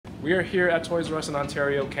We are here at Toys R Us in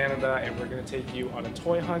Ontario, Canada, and we're going to take you on a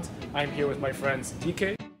toy hunt. I'm here with my friends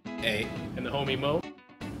DK, Hey. and the homie Mo.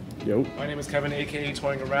 Yo. My name is Kevin, aka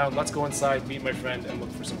Toying Around. Let's go inside, meet my friend, and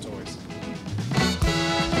look for some toys.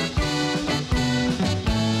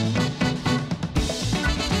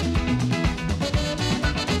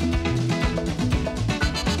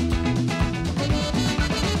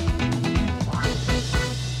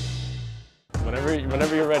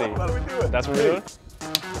 Whenever you're ready. What are we doing? That's what we're doing?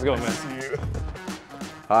 Let's go, man.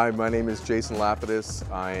 Hi, my name is Jason Lapidus.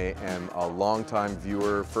 I am a longtime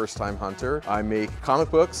viewer, first-time hunter. I make comic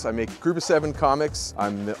books. I make Group of 7 comics.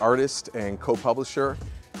 I'm the artist and co-publisher,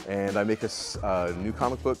 and I make a new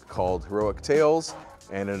comic book called Heroic Tales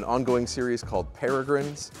and an ongoing series called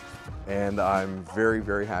Peregrines, and I'm very,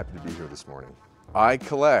 very happy to be here this morning. I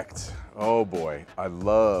collect. Oh boy, I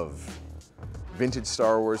love vintage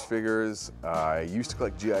Star Wars figures. I used to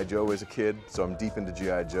collect G.I. Joe as a kid, so I'm deep into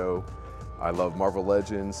G.I. Joe. I love Marvel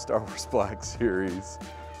Legends, Star Wars Black Series,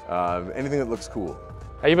 anything that looks cool.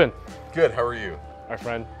 How you been? Good, how are you? Our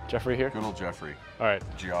friend Jeffrey here. Good old Jeffrey. All right.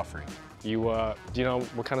 Geoffrey. You, do you know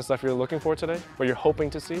what kind of stuff you're looking for today? What you're hoping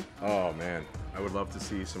to see? Oh man, I would love to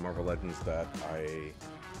see some Marvel Legends that I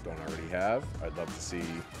don't already have. I'd love to see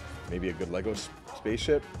maybe a good Lego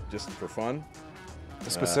spaceship, just for fun. A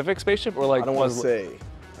specific spaceship or like? I don't want to say.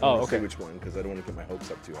 Oh, okay. Say which one, because I don't want to get my hopes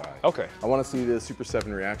up too high. Okay. I want to see the Super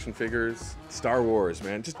 7 reaction figures, Star Wars,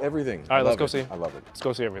 man, just everything. All right, let's go see. I love it. Let's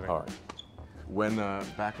go see everything. All right. When,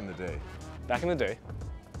 back in the day, Back in the day,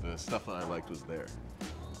 the stuff that I liked was there.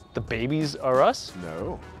 the Babies Are Us?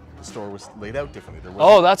 No, the store was laid out differently. There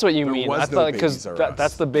Oh, that's what you there mean. was I no thought because Babies Are Us.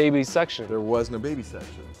 that's the baby section. There was no baby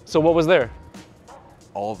section. So what was there?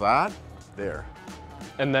 All that, there.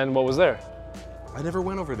 And then what was there? I never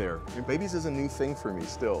went over there. I mean, babies is a new thing for me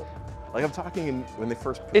still. Like I'm talking when they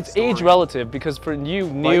first put It's the age story. relative because for you,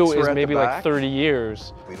 new Bikes were is at the maybe like back. 30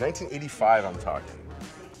 years. 1985, I'm talking.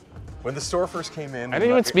 When the store first came in. I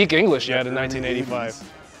didn't even speak English yet in 1985.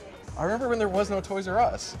 80s. I remember when there was no Toys R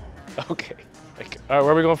Us. Okay. All right,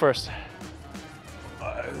 where are we going first?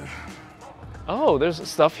 Oh, there's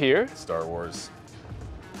stuff here. Star Wars.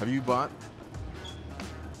 Have you bought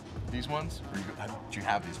these ones? Or do you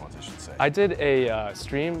have these ones, I should say? I did a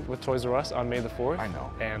stream with Toys R Us on May the 4th. I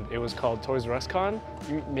know. And it was called Toys R Us Con.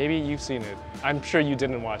 Maybe you've seen it. I'm sure you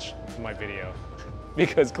didn't watch my video.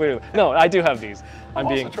 Because clearly, no, I do have these. I'm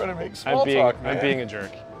also trying to make small talk, man. I'm being a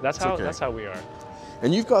jerk. That's how okay. That's how we are.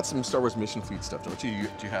 And you've got some Star Wars Mission Fleet stuff, don't you?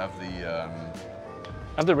 Do you have the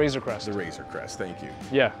I have the Razor Crest. the Razor Crest? Thank you.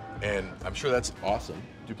 Yeah. And I'm sure that's awesome.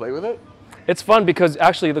 Do you play with it? It's fun because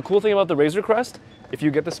actually the cool thing about the Razor Crest, if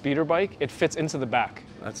you get the speeder bike, it fits into the back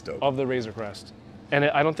That's dope. of the Razor Crest. And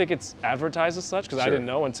I don't think it's advertised as such because I Sure. didn't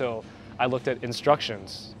know until I looked at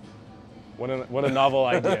instructions. What a novel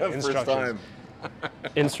idea. Instructions. First time.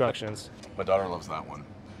 Instructions. My daughter loves that one.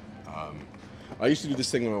 I used to do this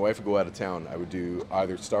thing when my wife would go out of town. I would do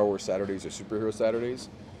either Star Wars Saturdays or Superhero Saturdays,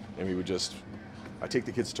 and we would I'd take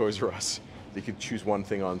the kids to Toys R Us. They could choose one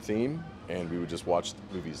thing on theme, and we would just watch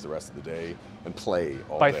movies the rest of the day and play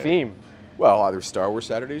all By day. theme. Well, either Star Wars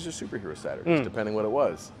Saturdays or Superhero Saturdays, depending what it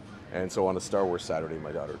was. And so on a Star Wars Saturday,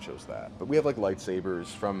 my daughter chose that. But we have like lightsabers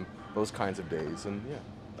from those kinds of days, and yeah.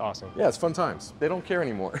 Awesome. Yeah, it's fun times. They don't care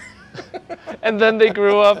anymore. And then they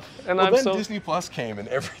grew up, and Well, I'm then so. Disney Plus came, and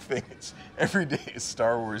every day is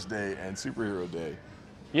Star Wars Day and Superhero Day.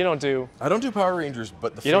 You don't do. I don't do Power Rangers,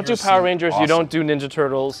 but the You don't do figures Power seem Rangers. awesome. You don't do Ninja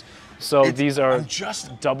Turtles. So these are I'm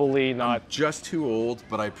just doubly not. just too old,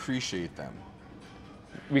 but I appreciate them.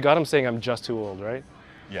 We got him saying I'm just too old, right?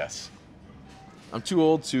 Yes. I'm too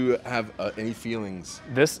old to have any feelings.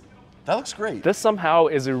 This That looks great. this somehow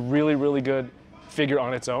is a really, really good figure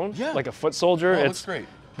on its own. Yeah. Like a foot soldier. That It's looks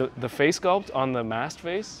great. the face sculpt on the masked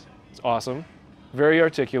face. It's awesome. Very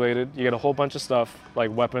articulated. You get a whole bunch of stuff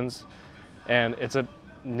like weapons, and it's a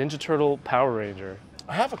Ninja Turtle Power Ranger.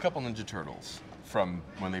 I have a couple Ninja Turtles from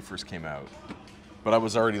when they first came out, but I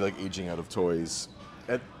was already like aging out of toys.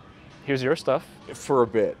 Here's your stuff. For a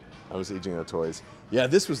bit, I was aging out of toys. Yeah,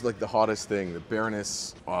 this was like the hottest thing. The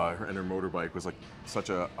Baroness and her motorbike was like such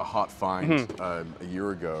a hot find a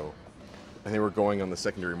year ago, and they were going on the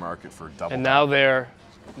secondary market for double. And that.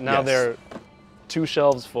 now Yes. they're 2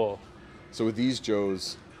 shelves full. So with these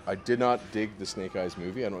Joes, I did not dig the Snake Eyes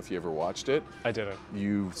movie. I don't know if you ever watched it. I didn't.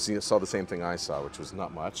 You saw the same thing I saw, which was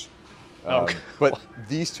not much. Okay. But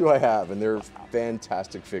these two I have, and they're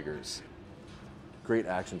fantastic figures. Great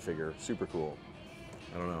action figure, super cool.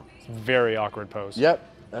 I don't know. Very awkward pose. Yep,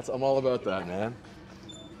 I'm all about that, man.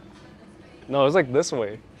 No, it was like this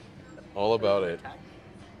way. All about it.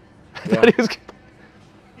 I thought he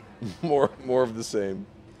was. More of the same.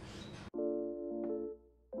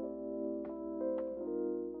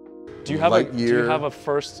 Do you have Lightyear. do you have a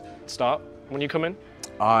first stop when you come in?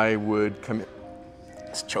 I would come in,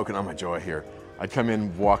 it's choking on my joy here. I'd come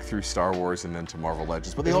in, walk through Star Wars and then to Marvel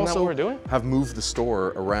Legends. But they Isn't that also what we're doing? have moved the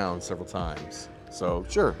store around several times. So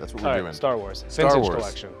sure, that's what we're doing. Star Wars. Star Vintage Wars.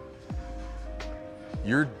 collection.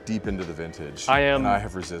 You're deep into the vintage. I am. And I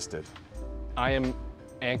have resisted. I am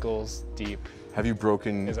ankles deep. Have you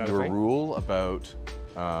broken Is that a your thing? rule about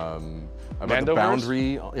the Mandoverse?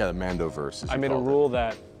 boundary? Yeah, the Mandoverse. I made a rule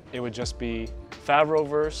that it would just be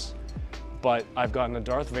Favreauverse, but I've gotten a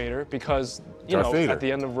Darth Vader because, you Darth know, Vader. at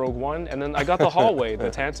the end of Rogue One, and then I got the hallway, the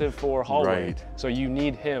Tantive 4 hallway. Right. So you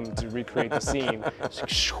need him to recreate the scene.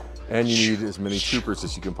 And you need as many troopers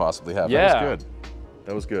as you can possibly have. Yeah. That was good.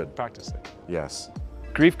 That was good. Practice it. Yes.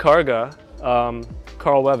 Grief Karga,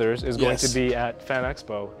 Carl Weathers, is going Yes. to be at Fan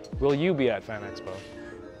Expo. Will you be at Fan Expo?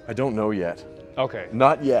 I don't know yet. Okay.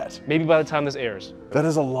 Not yet. Maybe by the time this airs. That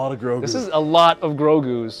is a lot of Grogu. This is a lot of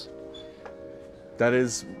Grogus. That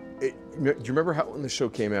is. Do you remember how when the show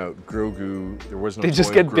came out, Grogu, there was no They just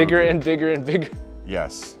toy get of bigger Grogu? and bigger and bigger.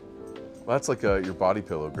 Yes. Well, that's like your body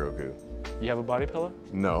pillow, Grogu. You have a body pillow?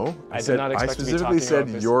 No. I did not expect to be specifically talking said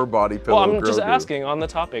about this. your body pillow, Well, I'm just Grogu. asking on the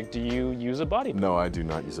topic, do you use a body pillow? No, I do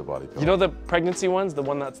not use a body pillow. You know the pregnancy ones, the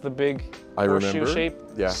one that's the big I horseshoe remember. shape?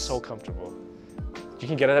 Yes. So comfortable. You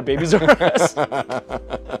can get it at Babies R Us.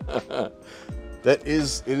 It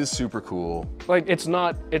is super cool. Like it's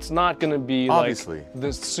not gonna be Obviously. like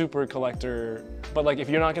this super collector, but like if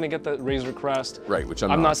you're not gonna get the Razor Crest, Right, which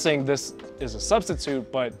I'm not saying this is a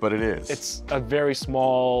substitute, but But it is. it's a very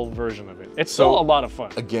small version of it. It's So- still a lot of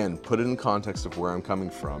fun. Again, put it in context of where I'm coming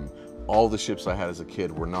from. All the ships I had as a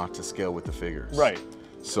kid were not to scale with the figures. Right.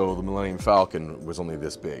 So the Millennium Falcon was only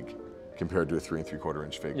this big compared to a 3 3/4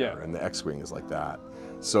 inch figure. Yeah. And the X-Wing is like that.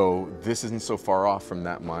 So this isn't so far off from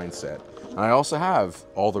that mindset. And I also have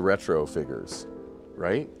all the retro figures,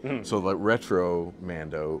 right? Mm-hmm. So the retro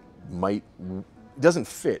Mando doesn't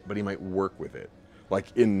fit, but he might work with it. Like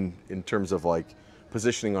in terms of like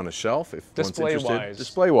positioning on a shelf, if one's interested. Display-wise.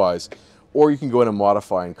 Display-wise. Or you can go in and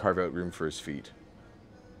modify and carve out room for his feet,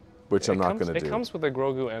 which I'm not going to do. It comes with a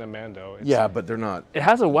Grogu and a Mando. Yeah, but they're not. It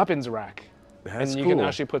has a weapons rack. That's and you can cool.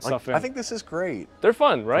 actually put Like, stuff in. I think this is great. They're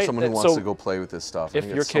fun, right? For someone who wants to go play with this stuff. I If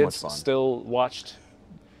think your it's so much kids fun. still watched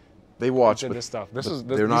They watch, did but this stuff, but these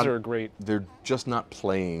they're not, are great They're just not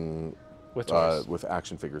playing with toys. with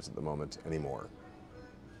action figures at the moment anymore.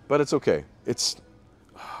 But it's okay. It's,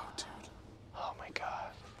 oh, dude. Oh my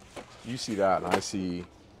god. You see that, and I see.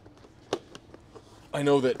 I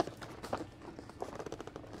know that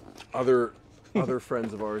other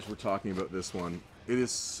friends of ours were talking about this one. It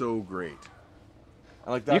is so great. I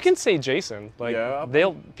like that. You can say Jason. Like Yeah.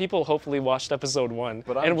 people hopefully watched episode 1,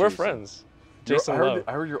 But I'm and we're Jason. friends. Jason I Love.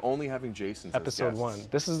 heard you're only having Jasons. as Episode guests. 1.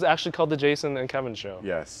 This is actually called the Jason and Kevin Show.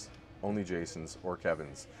 Yes, only Jasons or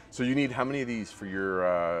Kevins. So you need how many of these for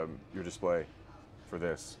your display for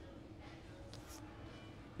this?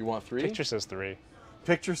 You want 3? Picture says 3.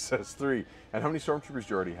 Picture says 3. And how many stormtroopers do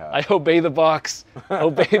you already have? I obey the box.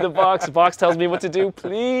 Obey the box. The box tells me what to do,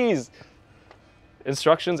 please.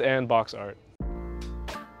 Instructions and box art.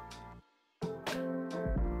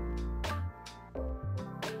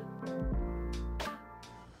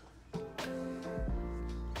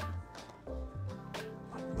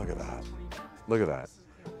 Look at that. Look at that.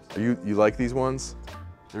 You like these ones?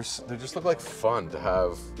 They just look like fun to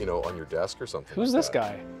have, on your desk or something. Who's like this that.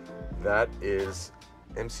 guy? That is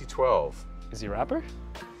MC12. Is he a rapper?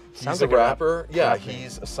 He's a rapper. Yeah,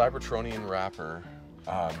 he's a Cybertronian rapper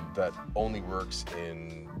that only works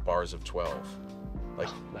in bars of 12. Like,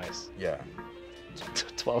 Nice. yeah.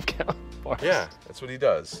 12 count bars. Yeah, that's what he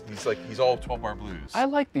does. He's all 12-bar blues. I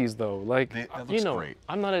like these though. Like, That looks great.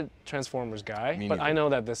 I'm not a Transformers guy, Me but neither. I know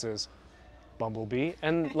that this is Bumblebee,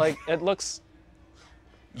 and like it looks.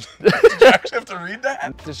 Did you actually have to read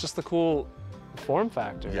that? There's just the cool form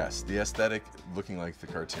factor. Yes, the aesthetic looking like the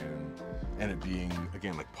cartoon, and it being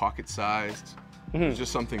again like pocket-sized. There's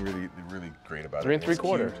just something really, really great about 3 it. 3/4. It's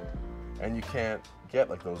cute, and you can't get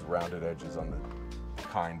like those rounded edges on the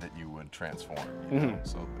kind that you would transform.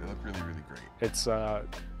 So they look really, really great. It's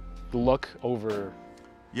look over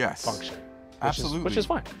Yes. function. Absolutely. Which is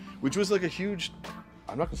fine. Which was like a huge,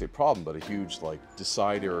 I'm not gonna say problem, but a huge like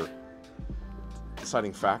deciding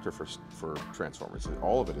factor for Transformers.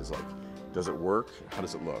 All of it is like, does it work? How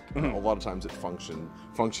does it look? And a lot of times it function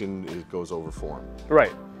goes over form,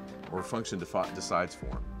 Right. or function decides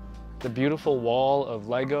form. The beautiful wall of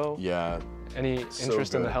Lego. Yeah. Any So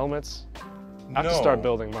interest in the good. helmets? I have to start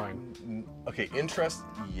building mine. Okay, interest,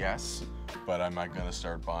 yes, but am I gonna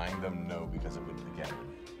start buying them? No, because it would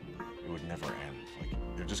never end. Like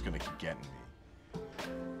they're just gonna keep getting me.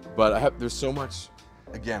 But there's so much,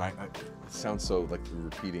 again, it sounds so like a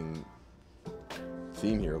repeating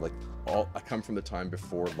theme here. Like I come from the time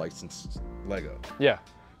before licensed Lego. Yeah.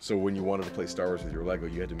 So when you wanted to play Star Wars with your Lego,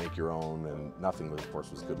 you had to make your own, and nothing, of course,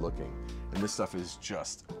 was good looking. And this stuff is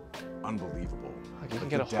just unbelievable. Like you can Like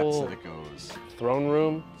get the a depths whole that it goes. throne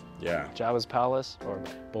room, Yeah, Jabba's palace, or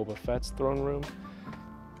Boba Fett's throne room.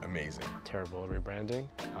 amazing. Terrible rebranding.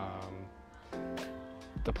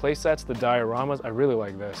 The play sets, the dioramas, I really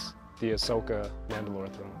like this. The Ahsoka Mandalore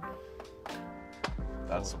throne.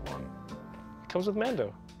 That's the one. It comes with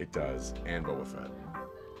Mando. It does, and Boba Fett.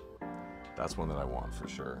 That's one that I want for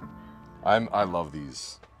sure. I love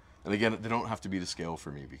these, and again, they don't have to be to scale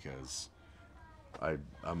for me because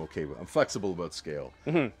I'm okay with. I'm flexible about scale.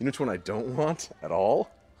 You know which one I don't want at all?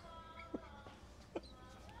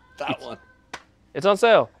 That one. It's on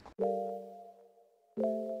sale.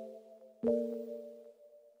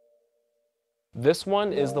 This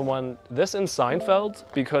one is the one, this in Seinfeld,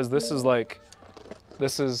 because this is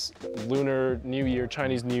Lunar New Year,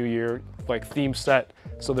 Chinese New Year, like theme set.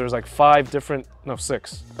 So there's like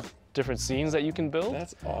 6 different scenes that you can build.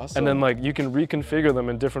 That's awesome. And then like you can reconfigure them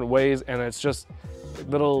in different ways, and it's just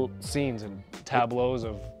little scenes and tableaus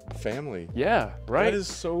of family. Yeah, right? That is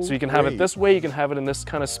so you can have it great. this way, you can have it in this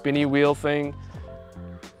kind of spinny wheel thing.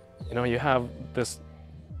 You know, you have this,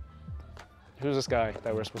 who's this guy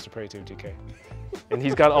that we're supposed to pray to, TK? And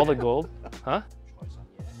he's got all the gold, huh?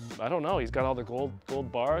 I don't know, he's got all the gold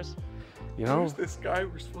bars, you know? Who's this guy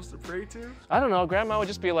we're supposed to pray to? I don't know, Grandma would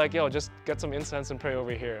just be like, yo, just get some incense and pray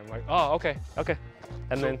over here. I'm like, oh, okay.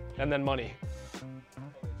 And then money.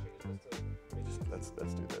 Let's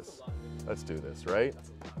do this. Let's do this, right?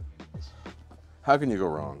 How can you go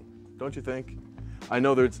wrong? Don't you think? I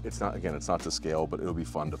know it's not to scale, but it'll be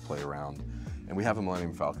fun to play around. And we have a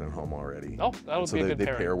Millennium Falcon at home already. Oh, that'll be a good they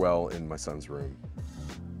pairing. pair well in my son's room.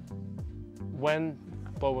 When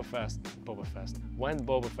Boba Fett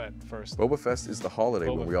first. Boba Fest is the holiday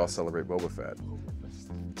Boba when we all Fest. celebrate Boba Fett.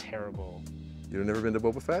 Terrible. You've never been to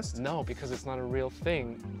Boba Fest? No, because it's not a real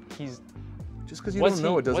thing. Just because you don't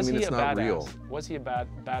know it doesn't mean it's not real. Was he a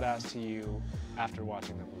badass to you after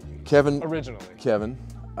watching the movie? Kevin, Originally.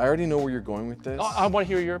 I already know where you're going with this. Oh, I want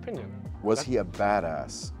to hear your opinion. Was he a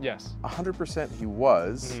badass? Yes. 100% he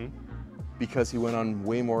was, because he went on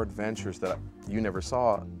way more adventures that you never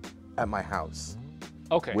saw at my house.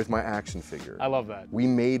 Okay. With my action figure. I love that. We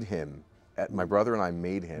made him, my brother and I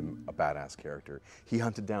made him a badass character. He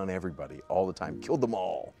hunted down everybody all the time, killed them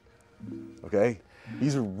all. Okay?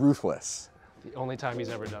 He's ruthless. The only time he's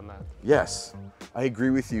ever done that. Yes, I agree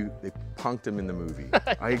with you. They punked him in the movie.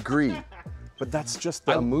 I agree. But that's just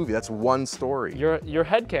a movie. That's one story. Your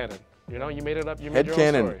headcanon. You know, you made it up. You made your own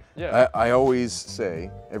Headcanon. story. Yeah. I always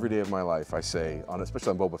say, every day of my life, I say,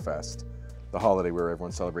 especially on Boba Fest, the holiday where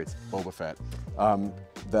everyone celebrates Boba Fett,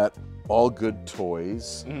 that all good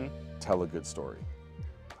toys tell a good story.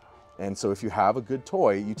 And so if you have a good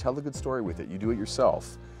toy, you tell a good story with it. You do it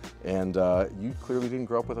yourself. And you clearly didn't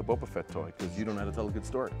grow up with a Boba Fett toy because you don't know how to tell a good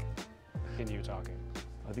story. Continue talking.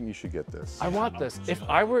 I think you should get this. I want this. If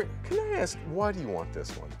I were, Can I ask, why do you want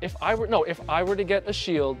this one? if I were to get a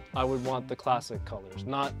shield, I would want the classic colors,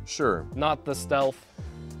 not Sure. the stealth.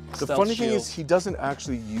 The funny thing is, he doesn't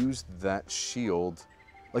actually use that shield.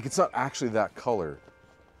 Like, it's not actually that color.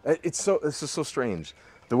 It's just so strange.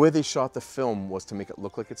 The way they shot the film was to make it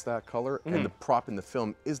look like it's that color, and the prop in the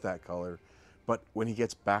film is that color. But when he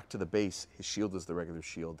gets back to the base, his shield is the regular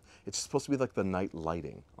shield. It's supposed to be like the night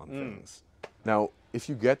lighting on things. Now, if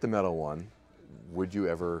you get the metal one, would you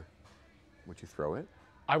throw it?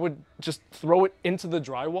 I would just throw it into the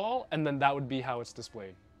drywall, and then that would be how it's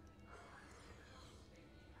displayed.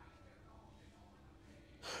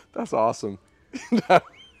 That's awesome.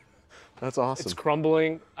 That's awesome. It's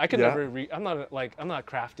crumbling. I could Yeah. never I'm not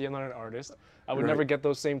crafty. I'm not an artist. I would never get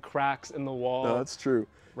those same cracks in the wall. No, that's true.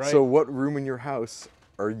 Right. So what room in your house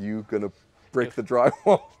are you going to break the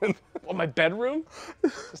drywall in? Well, my bedroom,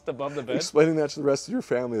 just above the bed. Explaining that to the rest of your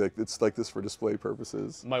family, like it's like this for display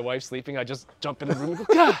purposes. My wife's sleeping. I just jump in the room and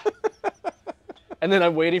go, Gah! And then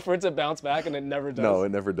I'm waiting for it to bounce back, and it never does. No, it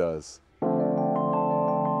never does.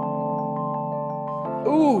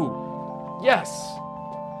 Ooh, yes.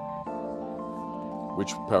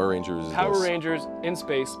 Which Power Rangers is Power this? Rangers in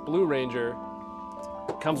space, Blue Ranger,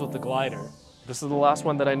 comes with the glider. This is the last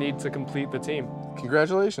one that I need to complete the team.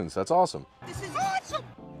 Congratulations, that's awesome. This is awesome!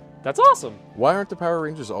 That's awesome. Why aren't the Power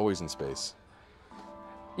Rangers always in space?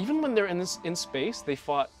 Even when they're in space, they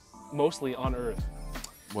fought mostly on Earth.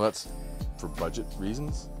 Well, that's for budget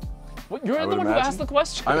reasons. What, you're I the would one who imagine. asked the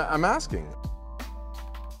question. I'm asking.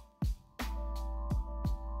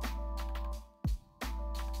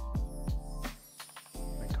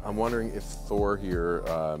 I'm wondering if Thor here,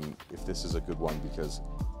 if this is a good one because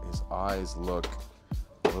his eyes look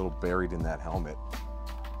a little buried in that helmet.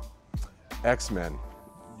 X-Men.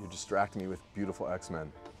 You're distracting me with beautiful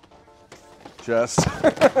X-Men. Just.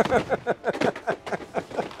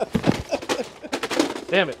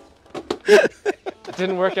 Damn it. It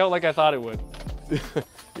didn't work out like I thought it would.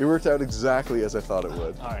 It worked out exactly as I thought it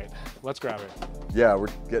would. All right, let's grab it. Yeah, we're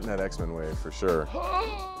getting that X-Men wave for sure.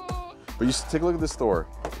 But you should take a look at this Thor.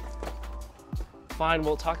 Fine,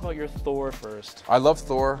 we'll talk about your Thor first. I love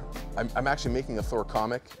Thor. I'm actually making a Thor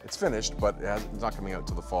comic. It's finished, but it's not coming out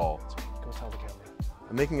till the fall. Go tell the camera.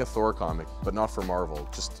 I'm making a Thor comic, but not for Marvel,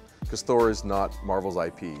 just because Thor is not Marvel's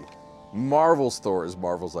IP. Marvel's Thor is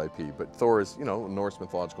Marvel's IP, but Thor is, you know, a Norse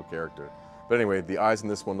mythological character. But anyway, the eyes in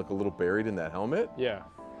this one look a little buried in that helmet. Yeah.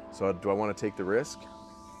 So do I want to take the risk?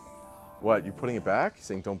 What, you putting it back?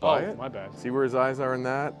 Saying don't buy it? Oh, my bad. See where his eyes are in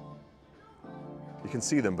that? You can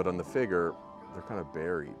see them, but on the figure, they're kind of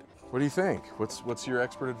buried. What do you think? What's your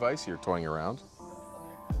expert advice here, toying around?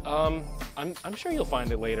 I'm sure you'll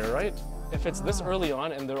find it later, right? If it's this early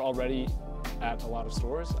on and they're already at a lot of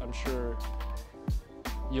stores, I'm sure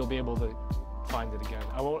you'll be able to find it again.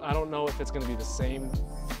 I don't know if it's going to be the same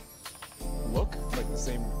look, like the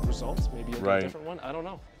same results. Maybe you'll get a different one. I don't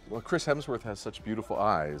know. Well, Chris Hemsworth has such beautiful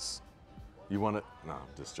eyes. You want to? No, I'm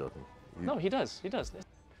just joking. No, he does. He does.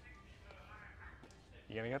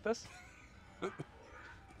 You gonna get this? Yeah,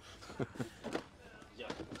 do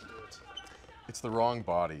it. It's the wrong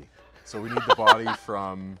body. So we need the body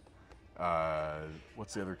from,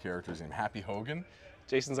 what's the other character's name? Happy Hogan?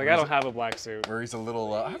 Jason's like, I don't have a black suit. Where he's a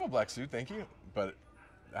little, I have a black suit, thank you. But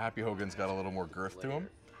Happy Hogan's got a little more girth to him.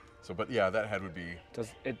 So, but yeah, that head would be.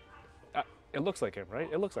 Does it? It looks like him, right?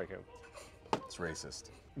 It looks like him. It's racist.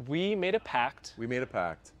 We made a pact. We made a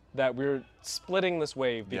pact. That we're splitting this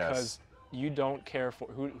wave because Yes. you don't care for,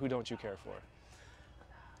 who don't you care for?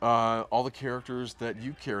 All the characters that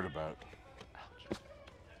you cared about. Ouch.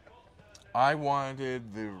 I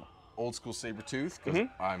wanted the old school Sabretooth because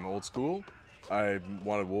I'm old school. I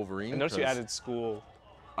wanted Wolverine. I noticed you added school.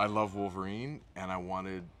 I love Wolverine, and I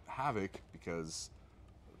wanted Havoc because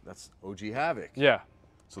that's OG Havoc. Yeah.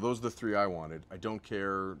 So those are the three I wanted. I don't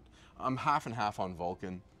care. I'm half and half on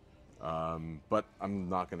Vulcan, but I'm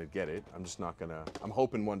not gonna get it. I'm just not gonna. I'm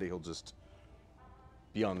hoping one day he'll just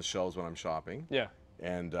be on the shelves when I'm shopping. Yeah.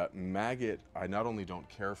 And Maggot, I not only don't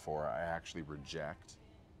care for, I actually reject.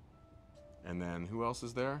 And then who else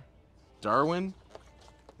is there? Darwin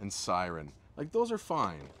and Siren. Like those are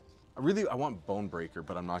fine. I want Bonebreaker,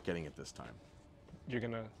 but I'm not getting it this time.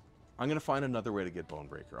 I'm gonna find another way to get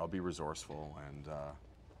Bonebreaker. I'll be resourceful and.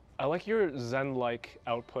 I like your Zen-like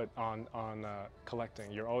output on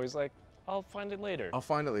collecting. You're always like, I'll find it later. I'll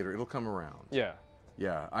find it later. It'll come around. Yeah.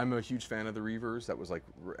 Yeah, I'm a huge fan of the Reavers. That was like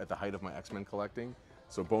at the height of my X-Men collecting.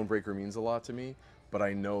 So Bonebreaker means a lot to me, but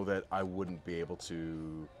I know that I wouldn't be able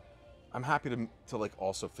to. I'm happy to like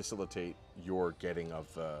also facilitate your getting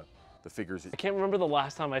of the figures. I can't remember the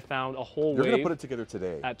last time I found a whole You're wave gonna put it together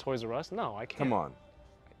today. at Toys R Us. No, I can't. Come on.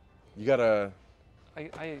 You gotta. You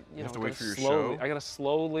have to know, wait for your slowly, show? I gotta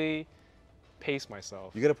slowly pace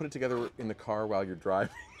myself. You gotta put it together in the car while you're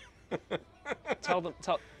driving. Tell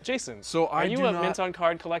Jason. So are you a mint on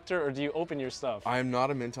card collector, or do you open your stuff? I am not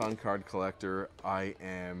a mint on card collector. I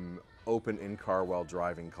am open in car while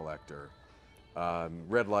driving collector.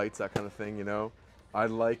 Red lights, that kind of thing, you know. I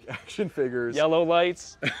like action figures. Yellow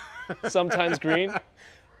lights, sometimes green.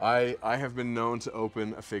 I have been known to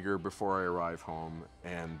open a figure before I arrive home,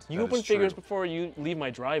 and you open figures before you leave my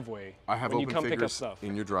driveway. I have when opened you come pick up figures stuff.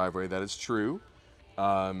 in your driveway. That is true,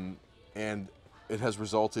 and it has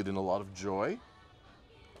resulted in a lot of joy.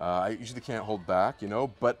 I usually can't hold back, you know,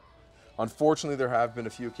 but unfortunately there have been a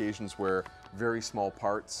few occasions where very small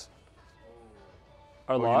parts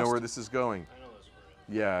are lost. You know where this is going.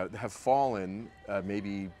 Yeah, have fallen,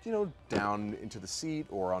 maybe, you know, down into the seat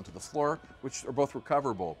or onto the floor, which are both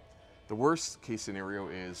recoverable. The worst case scenario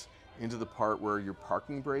is into the part where your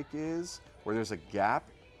parking brake is, where there's a gap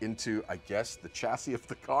into, I guess, the chassis of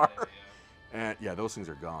the car. And yeah, those things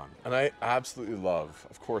are gone. And I absolutely love,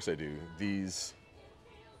 of course I do, these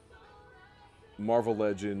Marvel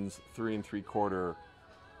Legends 3 3/4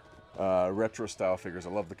 retro style figures. I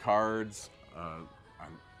love the cards, and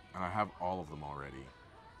I have all of them already.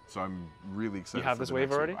 So I'm really excited. You have for this the wave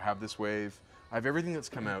next already? I have this wave. I have everything that's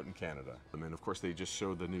come out in Canada. And then of course they just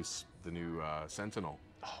showed the new Sentinel.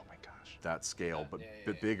 Oh my gosh. That scale, but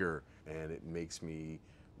bit bigger, and it makes me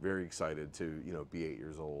very excited to, you know, be 8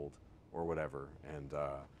 years old or whatever, and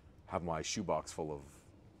have my shoebox full of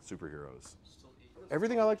superheroes.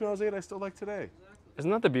 Everything I liked when I was 8, I still like today.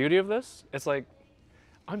 Isn't that the beauty of this? It's like,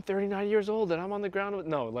 I'm 39 years old and I'm on the ground with,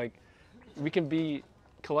 no, like we can be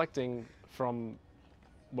collecting from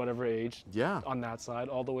whatever age on that side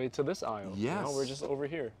all the way to this aisle. Yes. You know, we're just over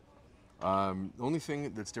here. The only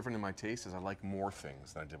thing that's different in my taste is I like more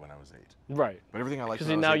things than I did when I was 8. Right. But everything I like Because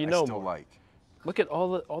when I was now 8, you know I still more. like. Look at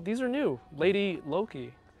all these are new. Lady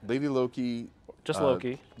Loki. Lady Loki. Just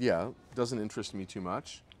Loki. Yeah, doesn't interest me too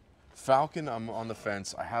much. Falcon, I'm on the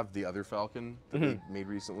fence. I have the other Falcon that they made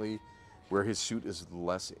recently, where his suit is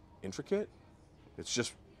less intricate. It's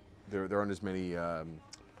just there aren't as many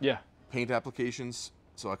paint applications,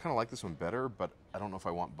 so I kind of like this one better. But I don't know if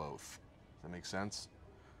I want both. Does that make sense?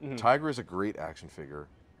 Tiger is a great action figure.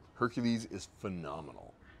 Hercules is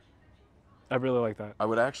phenomenal. I really like that. I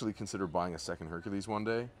would actually consider buying a second Hercules one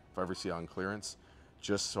day if I ever see it on clearance,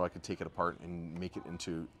 just so I could take it apart and make it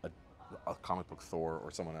into a comic book Thor or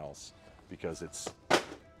someone else, because it's...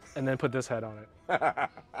 And then put this head on it.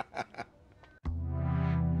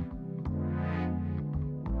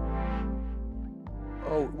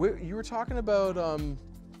 Oh, you were talking about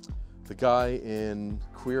the guy in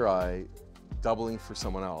Queer Eye doubling for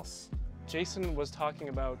someone else. Jason was talking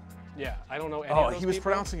about, I don't know any Oh, of those he was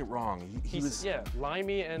people. pronouncing it wrong. He was...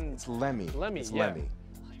 Limey and... It's Lemmy. Lemmy, It's yeah. Lemmy.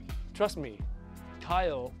 Trust me,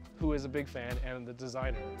 Kyle, who is a big fan and the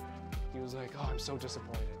designer, he was like, oh, I'm so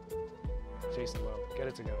disappointed. Jason Lowe, get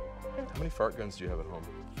it together. How many fart guns do you have at home?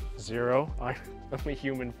 0. I'm a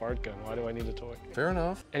human fart gun. Why do I need a toy? Fair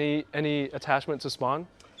enough. Any attachment to Spawn?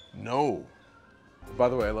 No. By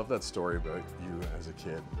the way, I love that story about you as a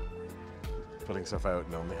kid putting stuff out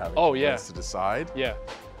and only having to decide. Yeah.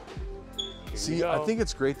 See, I think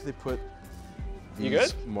it's great that they put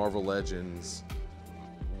these Marvel Legends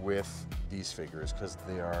with these figures because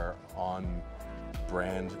they are on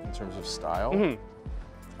brand in terms of style.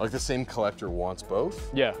 Like the same collector wants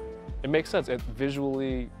both. Yeah, it makes sense. It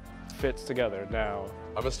visually fits together now.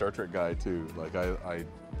 I'm a Star Trek guy too. Like I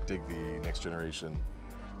dig the Next Generation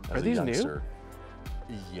as Are these a youngster.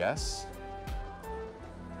 new? Yes.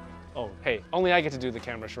 Oh, hey, only I get to do the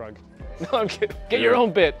camera shrug. No, I'm kidding. Get your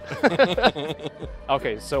own bit.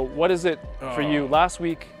 Okay, so what is it for you? Last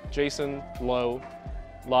week, Jason Lowe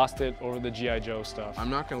lost it over the G.I. Joe stuff. I'm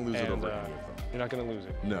not going to lose it over any of them. You're not going to lose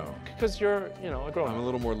it? No. Because you're, a grown-up. I'm a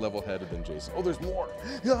little more level-headed than Jason. Oh, there's more.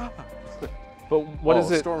 Yeah. But what is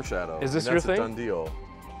it? Storm Shadow. Is this your your thing? That's a done deal.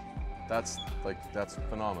 That's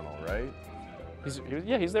phenomenal, right?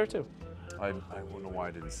 He's there too. I don't know why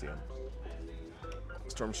I didn't see him.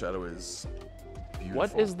 Storm Shadow is beautiful.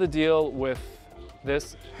 What is the deal with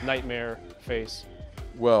this nightmare face?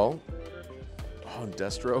 Well,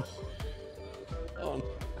 Destro.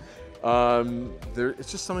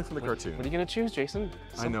 It's just something from the cartoon. What are you gonna choose, Jason?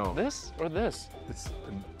 I know. This or this?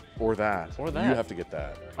 Or that. Or that. You have to get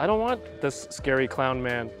that. I don't want this scary clown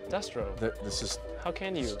man. Destro. This is... How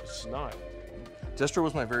can you not? Destro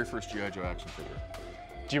was my very first G.I. Joe action figure.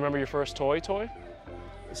 Do you remember your first toy?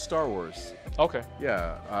 Star Wars. Okay.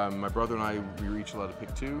 Yeah, my brother and I, we were each allowed to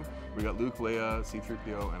pick 2. We got Luke, Leia,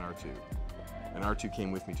 C-3PO, and R2. And R2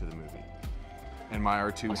 came with me to the movie. And my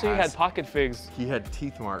R2 So you had pocket figs. He had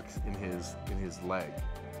teeth marks in his leg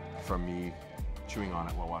from me chewing on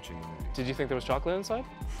it while watching the movie. Did you think there was chocolate inside?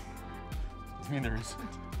 I mean, there isn't.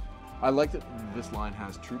 I like that this line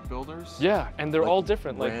has troop builders. Yeah, and they're all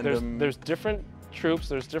different. random... Like there's different troops,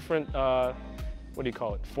 there's different, what do you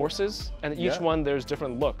call it, forces? And each one, there's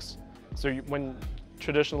different looks. So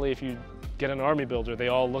traditionally, if you get an army builder, they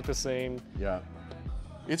all look the same. Yeah.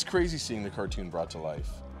 It's crazy seeing the cartoon brought to life.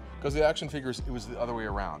 Because the action figures, it was the other way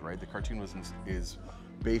around, right? The cartoon is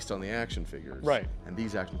based on the action figures. Right. And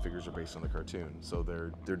these action figures are based on the cartoon. So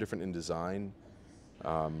they're different in design,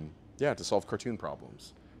 to solve cartoon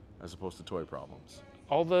problems as opposed to toy problems.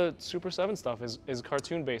 All the Super 7 stuff is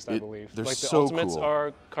cartoon based, I believe. They're like the so Ultimates cool.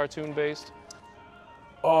 are cartoon based.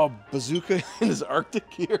 Oh, Bazooka in his Arctic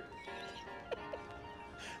gear.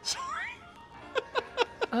 Sorry.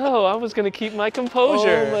 Oh, I was gonna keep my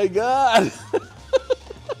composure. Oh my God.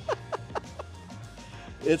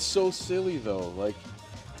 It's so silly though. Like,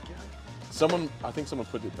 I think someone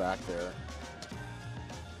put it back there.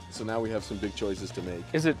 So now we have some big choices to make.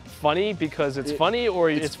 Is it funny because it's funny,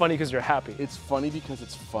 or it's funny because you're happy? It's funny because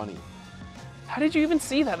it's funny. How did you even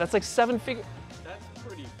see that? That's like 7 figures. That's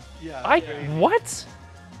pretty. Yeah. What?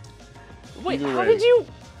 Wait, Either how way. did you?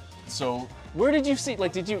 So Where did you see?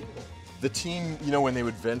 Like, did you? the team, when they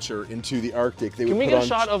would venture into the Arctic, they would Can we put get a on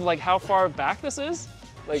shot of like how far back this is?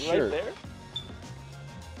 Like Sure. right there.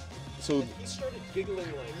 So He started giggling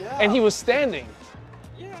like, And he was standing.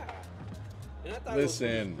 yeah. And I thought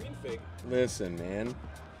Listen. it was green fig. listen, man.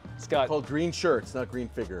 It's got. Called green shirts, not green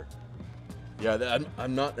figure. Yeah,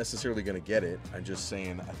 I'm not necessarily going to get it. I'm just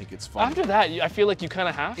saying I think it's fun. After that, I feel like you kind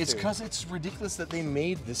of have to. It's because it's ridiculous that they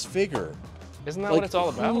made this figure. Isn't that what it's all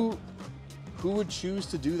about? Who would choose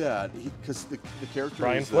to do that? Because the character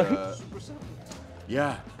Brian is, Flynn?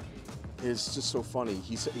 yeah, it's just so funny.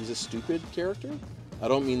 He's a stupid character. I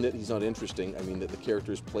don't mean that he's not interesting. I mean that the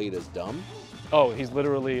character is played as dumb. Oh, he's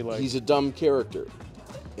literally like... He's a dumb character,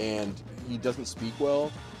 and he doesn't speak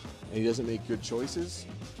well, and he doesn't make good choices.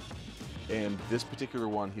 And this particular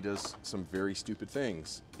one, he does some very stupid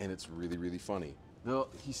things, and it's really, really funny.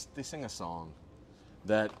 They sing a song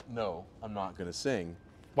that, no, I'm not going to sing.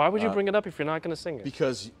 Why would you bring it up if you're not going to sing it?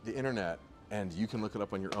 Because the internet, and you can look it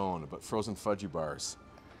up on your own, but frozen fudgy bars,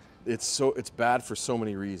 it's bad for so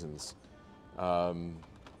many reasons.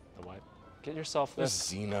 What? Get yourself There's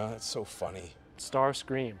this. Xena, it's so funny. Star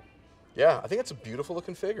Scream. Yeah, I think it's a beautiful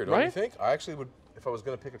looking figure, don't Right? you think? I actually would, if I was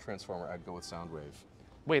going to pick a Transformer, I'd go with Soundwave.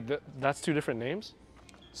 Wait, that's two different names?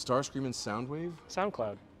 Starscream and Soundwave?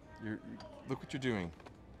 SoundCloud. Look what you're doing.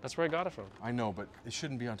 That's where I got it from. I know, but it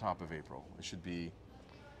shouldn't be on top of April. It should be, you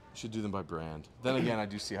should do them by brand. Then again, I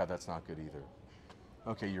do see how that's not good either.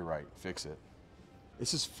 Okay, you're right. Fix it.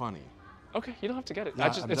 This is funny. Okay, you don't have to get it.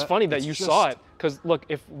 Yeah, It's funny that it's you just- saw it. Because look,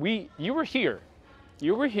 you were here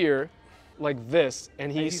like this,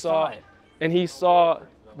 and he saw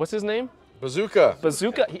what's his name? Bazooka.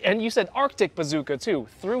 Bazooka, and you said Arctic Bazooka too,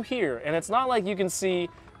 through here. And it's not like you can see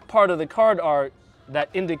part of the card art that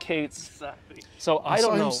indicates. Exactly. So I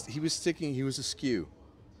don't know. He was askew.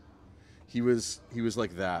 He was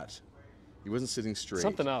like that. He wasn't sitting straight.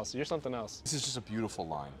 Something else. You're something else. This is just a beautiful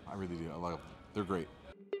line. I really do. I love them. They're great.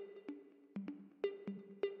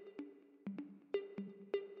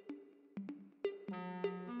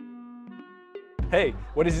 Hey,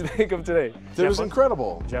 what did you think of today? It was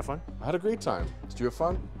incredible. Did you have fun? I had a great time. Did you have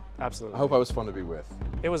fun? Absolutely. I hope I was fun to be with.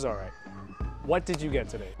 It was all right. What did you get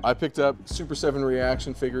today? I picked up Super 7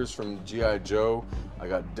 reaction figures from G.I. Joe. I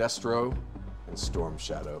got Destro and Storm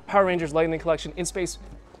Shadow. Power Rangers Lightning Collection in Space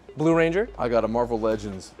Blue Ranger. I got a Marvel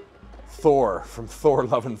Legends Thor from Thor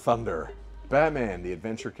Love and Thunder. Batman, The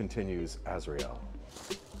Adventure Continues, Azrael.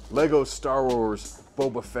 Lego Star Wars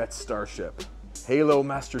Boba Fett Starship. Halo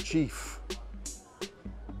Master Chief.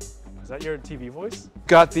 Is that your TV voice?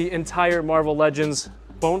 Got the entire Marvel Legends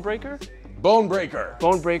Bonebreaker. Bonebreaker.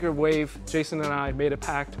 Bonebreaker wave. Jason and I made a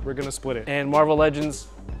pact. We're gonna split it. And Marvel Legends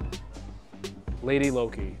Lady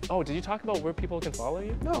Loki. Oh, did you talk about where people can follow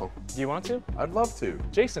you? No, Do you want to? I'd love to.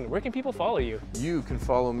 Jason, where can people follow you? You can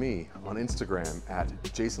follow me on Instagram at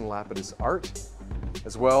Jason Lapidus Art.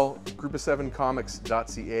 As well,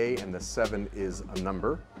 group7comics.ca, and the 7 is a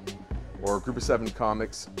number. Or Group of 7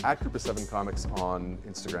 Comics at Group of 7 Comics on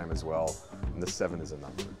Instagram as well, and the 7 is a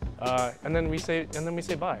number. And then we say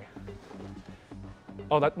bye.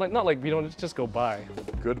 Oh, not like we don't just go bye.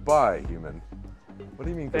 Goodbye, human. What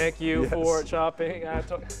do you mean? Thank you Yes. for shopping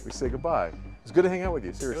at. We say goodbye. It's good to hang out with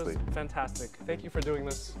you, It seriously. was fantastic. Thank you for doing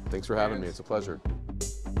this. Thanks for having me. It's a pleasure.